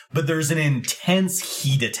damage, but there's an intense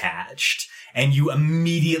heat attached, and you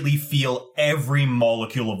immediately feel every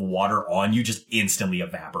molecule of water on you just instantly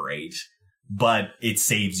evaporate. But it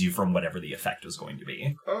saves you from whatever the effect was going to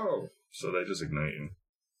be. Oh. So they just ignite you.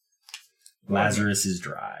 Lazarus is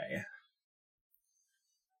dry.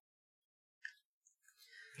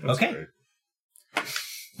 That's Okay. great.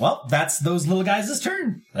 Well, that's those little guys'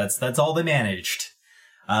 turn. That's all they managed.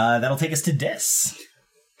 That'll take us to Dis.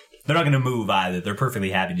 They're not going to move either. They're perfectly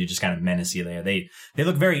happy to just kind of menace you there. They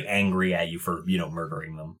look very angry at you for,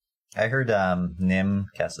 murdering them. I heard Nim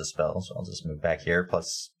cast a spell, so I'll just move back here.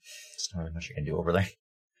 Plus, there's not really much I can do over there.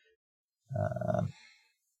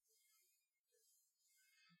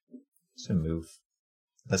 So move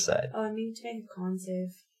this side. Oh, I need to make a con save.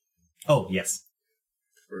 Oh, yes.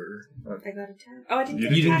 I got attacked. Oh, I didn't You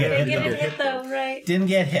get didn't attacked. get I hit, didn't though. get hit though, right? Didn't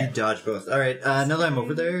get You hit. dodge both. Alright, now that I'm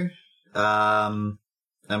over there, I'm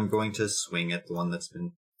going to swing at the one that's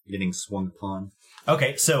been getting swung upon.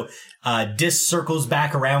 Okay, so Dis circles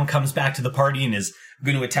back around, comes back to the party, and is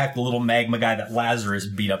going to attack the little magma guy that Lazarus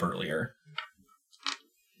beat up earlier.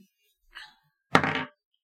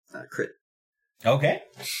 Crit. Okay.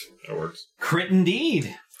 That works. Crit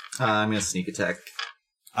indeed. I'm going to sneak attack.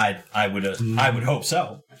 I would hope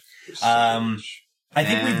so. I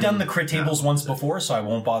think we've done the crit tables once before, so I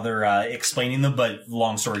won't bother explaining them, but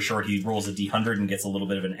long story short, he rolls a d100 and gets a little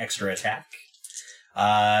bit of an extra attack.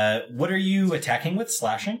 What are you attacking with?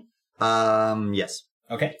 Slashing? Yes.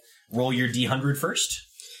 Okay. Roll your d100 first.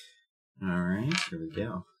 Alright, here we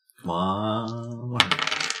go. Come on.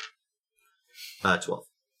 12.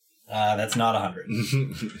 That's not 100.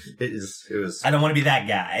 It was... I don't want to be that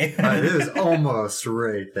guy. It was almost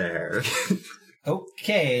right there.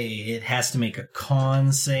 Okay, it has to make a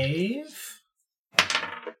con save.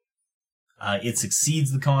 It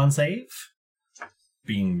succeeds the con save,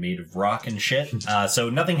 being made of rock and shit. So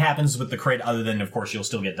nothing happens with the crit other than, of course, you'll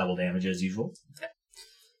still get double damage as usual.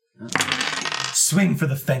 Swing for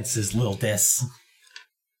the fences, Lil Dis.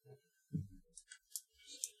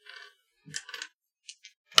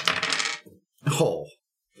 Oh.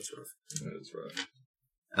 That's rough. That is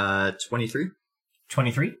rough. 23?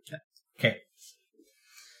 23? Yeah. Okay.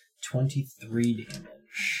 23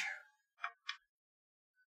 damage.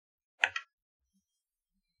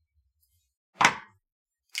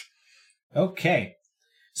 Okay.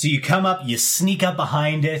 So you come up, you sneak up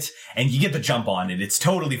behind it, and you get the jump on it. It's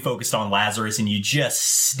totally focused on Lazarus, and you just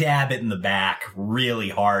stab it in the back really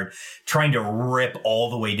hard, trying to rip all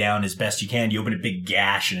the way down as best you can. You open a big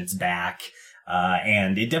gash in its back,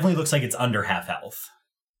 and it definitely looks like it's under half health.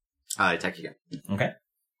 Attack again. Okay.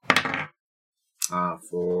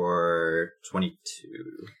 For 22.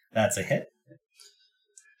 That's a hit.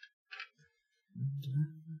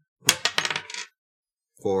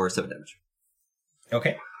 For 7 damage.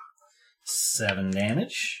 Okay. 7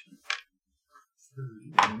 damage.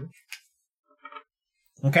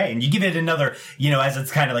 Okay, and you give it another, as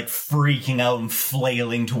it's kind of like freaking out and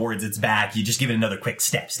flailing towards its back, you just give it another quick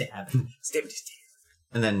stab. Stab.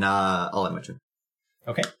 And then I'll end my turn.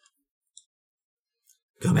 Okay.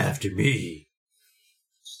 Come after me.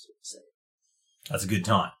 That's a good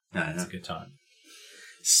taunt. I That's a good taunt.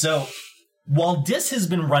 So, while Dis has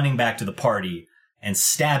been running back to the party and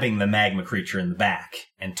stabbing the magma creature in the back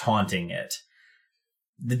and taunting it,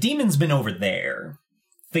 the demon's been over there,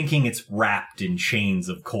 thinking it's wrapped in chains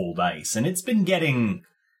of cold ice, and it's been getting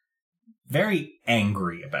very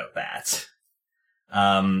angry about that.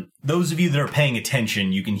 Those of you that are paying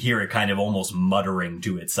attention, you can hear it kind of almost muttering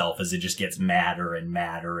to itself as it just gets madder and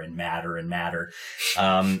madder and madder and madder,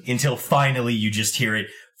 until finally you just hear it.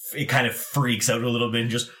 It kind of freaks out a little bit and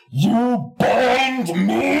just, "You banned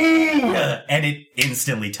me!" And it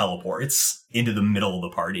instantly teleports into the middle of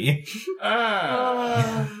the party.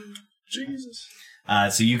 Jesus.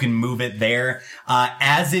 So you can move it there.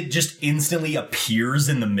 As it just instantly appears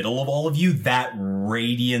in the middle of all of you, that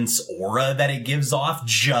radiance aura that it gives off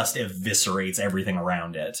just eviscerates everything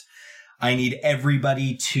around it. I need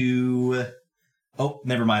everybody to... Oh,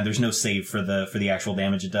 never mind. There's no save for the actual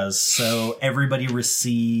damage it does. So everybody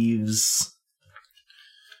receives...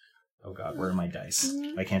 Oh god, where are my dice?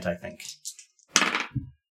 Why can't I think?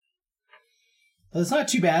 Well, it's not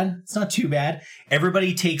too bad. It's not too bad.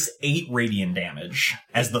 Everybody takes 8 radiant damage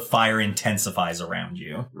as the fire intensifies around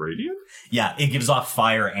you. Radiant? Yeah, it gives off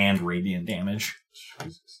fire and radiant damage.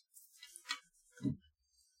 Jesus.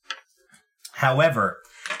 However,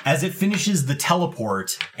 as it finishes the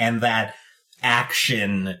teleport and that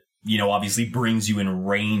action, obviously brings you in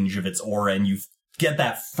range of its aura, and you get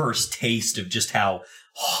that first taste of just how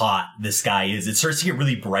hot this guy is. It starts to get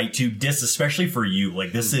really bright too. Dis, especially for you.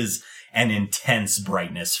 Like, this is an intense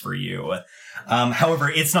brightness for you. However,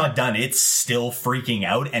 it's not done. It's still freaking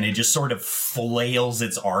out, and it just sort of flails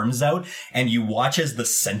its arms out, and you watch as the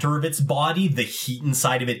center of its body, the heat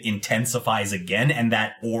inside of it intensifies again, and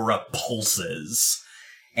that aura pulses.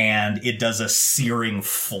 And it does a searing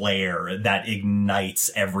flare that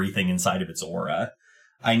ignites everything inside of its aura.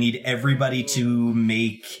 I need everybody to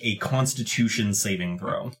make a Constitution saving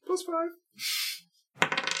throw. +5.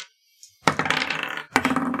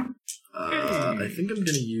 I think I'm going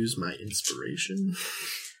to use my inspiration.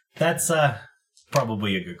 That's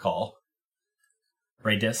probably a good call.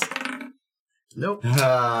 Right, Dis? Nope. Oh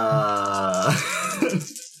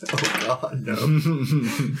god, no.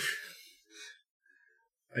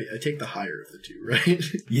 I take the higher of the two, right?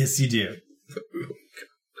 Yes, you do.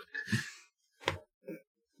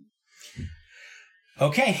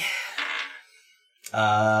 Okay.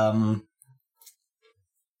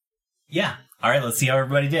 Yeah. All right, let's see how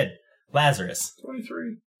everybody did. Lazarus.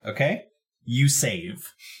 23. Okay. You save.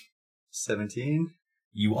 17.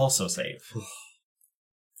 You also save.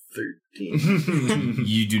 13.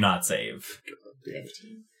 You do not save.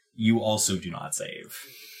 15. You also do not save.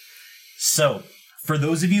 So, for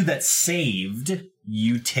those of you that saved,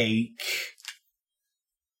 you take...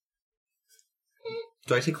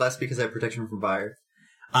 Do I take less because I have protection from fire?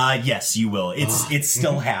 Yes, you will. It's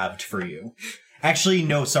still halved for you. Actually,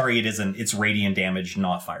 no, sorry, it isn't. It's radiant damage,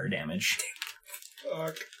 not fire damage.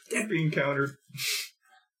 Fuck. I'm being countered.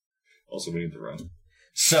 Also, we need to run.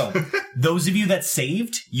 So, those of you that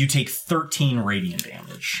saved, you take 13 radiant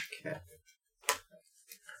damage. Okay.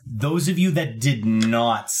 Those of you that did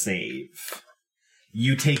not save,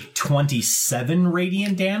 you take 27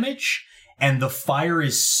 radiant damage, and the fire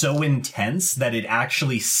is so intense that it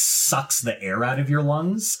actually sucks the air out of your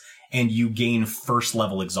lungs, and you gain first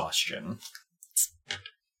level exhaustion.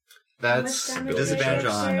 That's How much damage disadvantage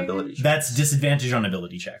did I on take? ability checks. That's disadvantage on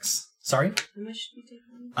ability checks. Sorry? How much did you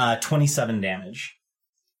take? 27 damage.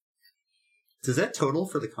 Does that total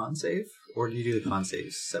for the con save? Or do you do the con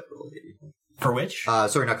saves separately? For which?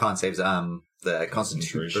 Sorry, not con saves. The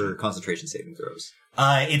Concentration. concentration saving throws.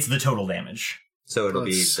 It's the total damage. So it'll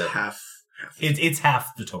be It's the, half. It's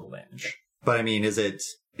half the total damage. But I mean,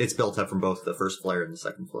 it's built up from both the first flare and the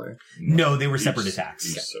second flare? No, they were separate attacks.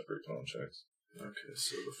 Each separate con checks. Okay,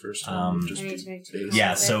 so the first one Um, would just I need be to make two. base.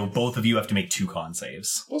 Yeah, so both of you have to make 2 con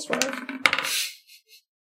saves. Plus 5.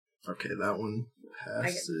 Okay, that one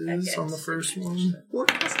passes I get on the first one.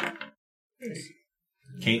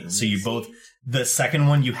 Okay, so you both... The second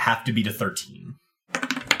one, you have to beat a 13.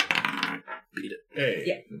 Beat it. Hey.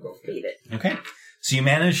 Yeah. We both Beat it. Okay? So you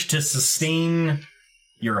manage to sustain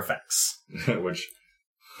your effects. get which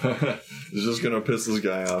is just gonna piss this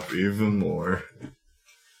guy off even more.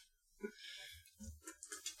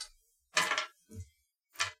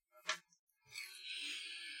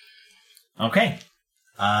 Okay.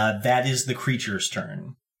 That is the creature's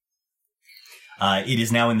turn. It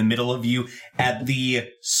is now in the middle of you. At the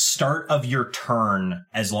start of your turn,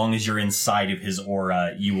 as long as you're inside of his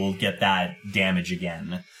aura, you will get that damage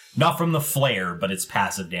again. Not from the flare, but its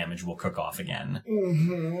passive damage will cook off again.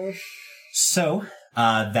 Mm-hmm. So,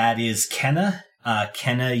 that is Kenna.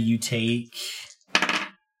 Kenna, you take...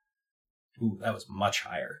 Ooh, that was much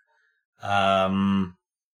higher.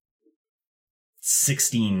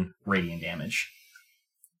 16 radiant damage.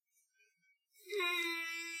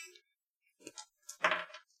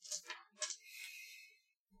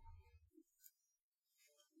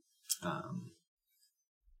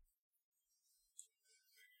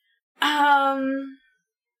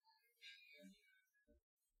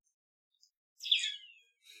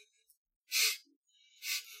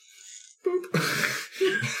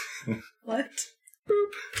 What?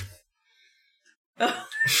 Boop. Oh.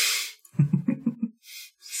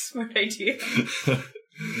 Smart idea.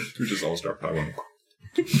 We just all start piling.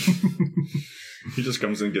 He just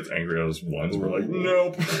comes in, gets angry at us once. We're like,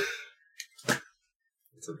 nope.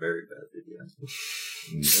 It's a very bad idea.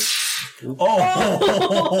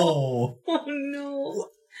 Oh! Oh no.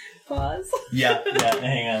 Pause. Yeah,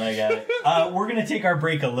 hang on, I got it. We're gonna take our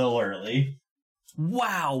break a little early.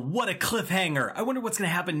 Wow, what a cliffhanger. I wonder what's gonna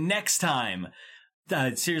happen next time.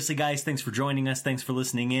 Seriously, guys, thanks for joining us. Thanks for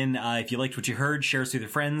listening in. If you liked what you heard, share us with your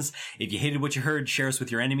friends. If you hated what you heard, share us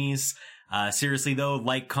with your enemies. Seriously, though,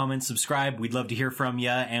 like, comment, subscribe. We'd love to hear from you,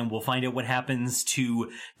 and we'll find out what happens to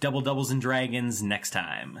Double Doubles and Dragons next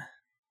time.